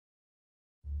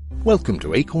Welcome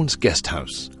to Acorns Guest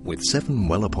House, with 7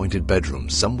 well-appointed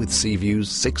bedrooms, some with sea views,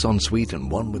 6 en suite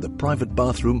and 1 with a private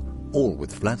bathroom, all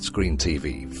with flat-screen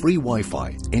TV, free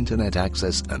Wi-Fi, internet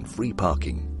access and free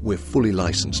parking. We're fully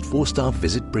licensed, 4-star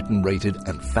Visit Britain rated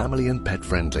and family and pet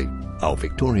friendly. Our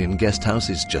Victorian guest house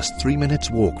is just 3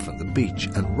 minutes walk from the beach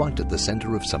and right at the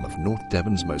centre of some of North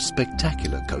Devon's most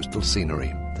spectacular coastal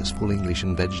scenery. There's full English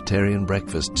and vegetarian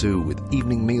breakfast too, with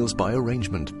evening meals by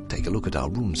arrangement. Take a look at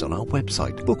our rooms on our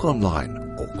website, book online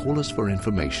or call us for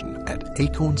information at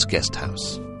Acorns Guest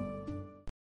House.